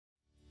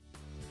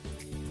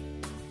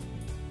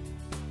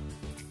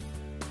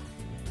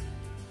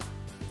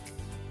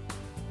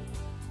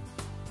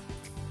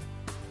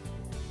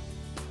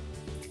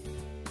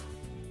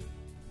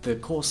The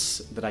course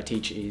that I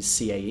teach is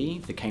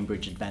CAE, the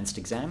Cambridge Advanced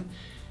Exam.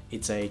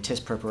 It's a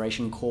test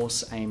preparation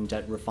course aimed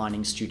at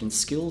refining students'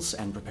 skills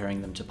and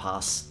preparing them to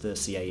pass the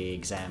CAE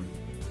exam.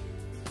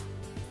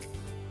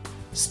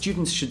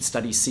 Students should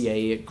study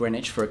CAE at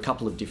Greenwich for a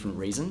couple of different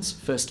reasons.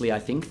 Firstly, I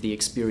think the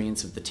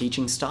experience of the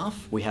teaching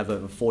staff. We have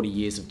over 40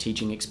 years of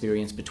teaching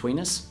experience between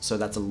us, so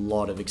that's a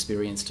lot of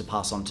experience to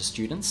pass on to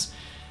students.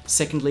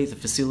 Secondly, the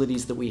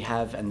facilities that we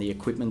have and the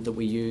equipment that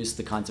we use,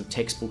 the kinds of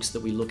textbooks that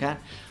we look at,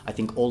 I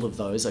think all of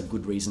those are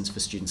good reasons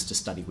for students to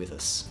study with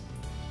us.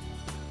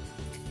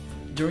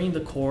 During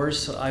the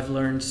course, I've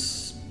learned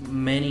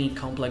many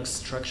complex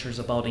structures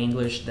about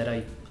English that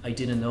I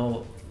didn't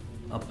know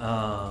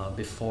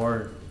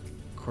before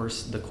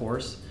the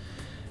course.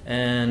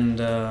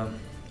 And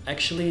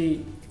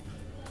actually,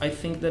 I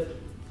think that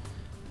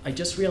I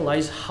just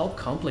realized how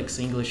complex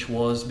English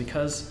was,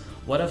 because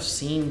what I've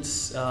seen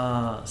since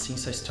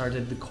I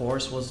started the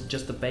course was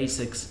just the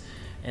basics,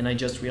 and I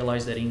just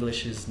realized that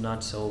English is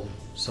not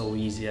so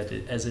easy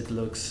as it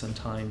looks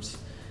sometimes.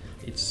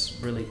 It's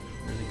really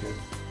good.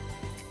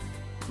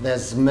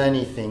 There's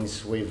many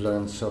things we've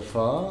learned so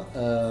far.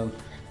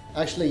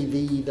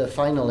 Actually, the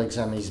final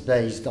exam is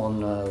based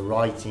on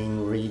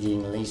writing,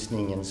 reading,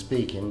 listening and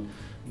speaking,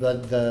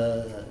 but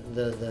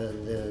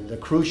the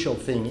crucial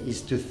thing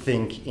is to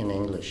think in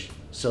English.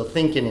 So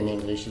thinking in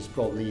English is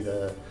probably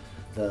the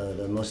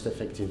most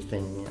effective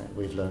thing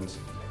we've learned.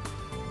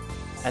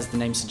 As the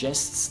name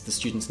suggests, the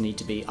students need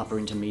to be upper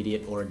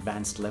intermediate or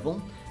advanced level.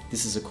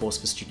 This is a course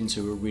for students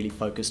who are really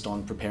focused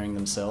on preparing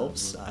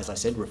themselves, as I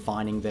said,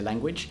 refining their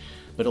language,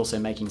 but also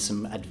making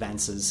some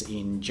advances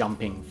in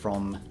jumping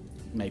from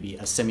maybe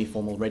a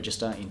semi-formal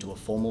register into a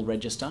formal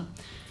register.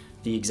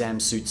 The exam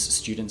suits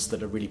students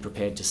that are really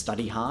prepared to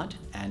study hard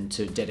and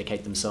to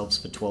dedicate themselves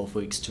for 12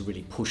 weeks to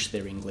really push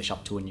their English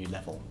up to a new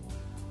level.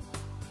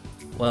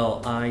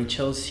 Well, I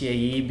chose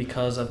CAE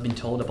because I've been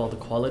told about the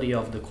quality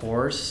of the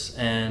course,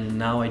 and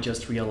now I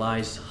just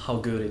realized how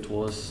good it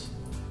was.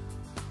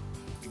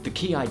 The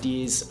key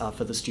ideas are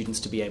for the students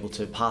to be able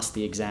to pass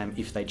the exam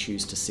if they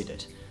choose to sit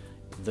it.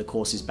 The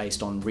course is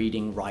based on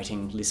reading,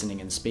 writing,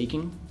 listening and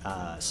speaking,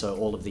 so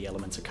all of the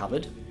elements are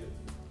covered.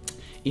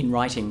 In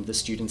writing, the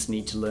students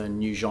need to learn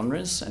new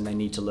genres, and they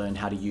need to learn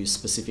how to use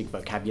specific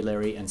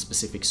vocabulary and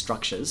specific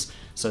structures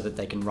so that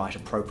they can write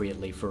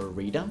appropriately for a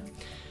reader.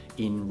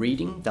 In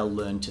reading, they'll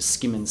learn to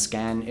skim and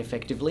scan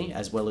effectively,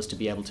 as well as to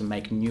be able to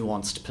make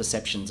nuanced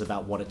perceptions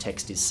about what a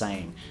text is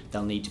saying.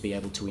 They'll need to be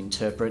able to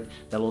interpret.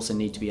 They'll also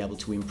need to be able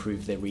to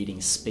improve their reading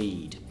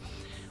speed.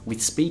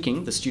 With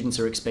speaking, the students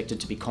are expected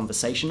to be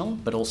conversational,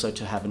 but also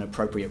to have an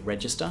appropriate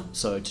register,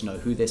 so to know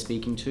who they're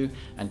speaking to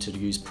and to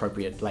use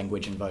appropriate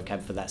language and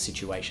vocab for that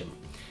situation.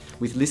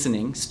 With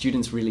listening,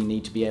 students really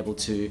need to be able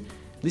to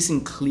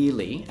listen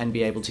clearly and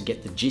be able to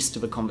get the gist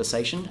of a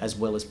conversation, as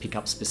well as pick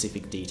up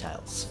specific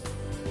details.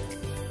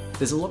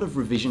 There's a lot of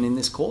revision in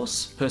this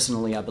course.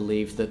 Personally, I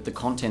believe that the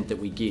content that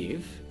we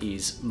give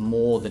is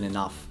more than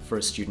enough for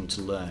a student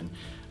to learn.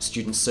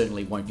 Students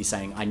certainly won't be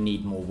saying, I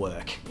need more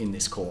work in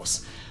this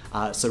course.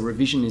 So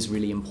revision is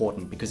really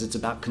important because it's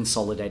about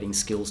consolidating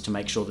skills to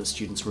make sure that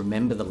students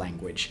remember the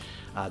language.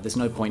 There's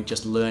no point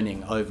just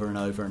learning over and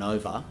over and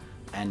over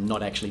and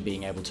not actually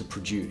being able to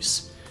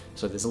produce.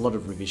 So there's a lot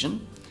of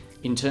revision.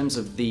 In terms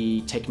of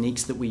the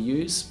techniques that we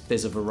use,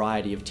 there's a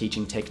variety of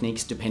teaching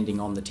techniques depending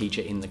on the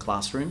teacher in the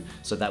classroom,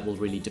 so that will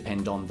really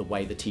depend on the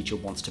way the teacher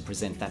wants to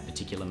present that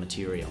particular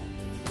material.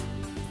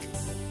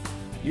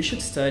 You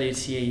should study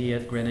CAE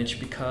at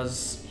Greenwich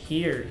because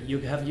here you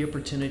have the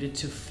opportunity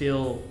to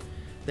feel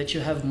that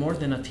you have more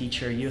than a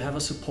teacher. You have a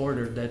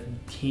supporter that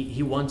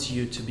he wants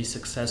you to be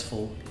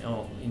successful,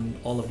 in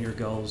all of your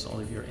goals, all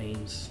of your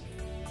aims.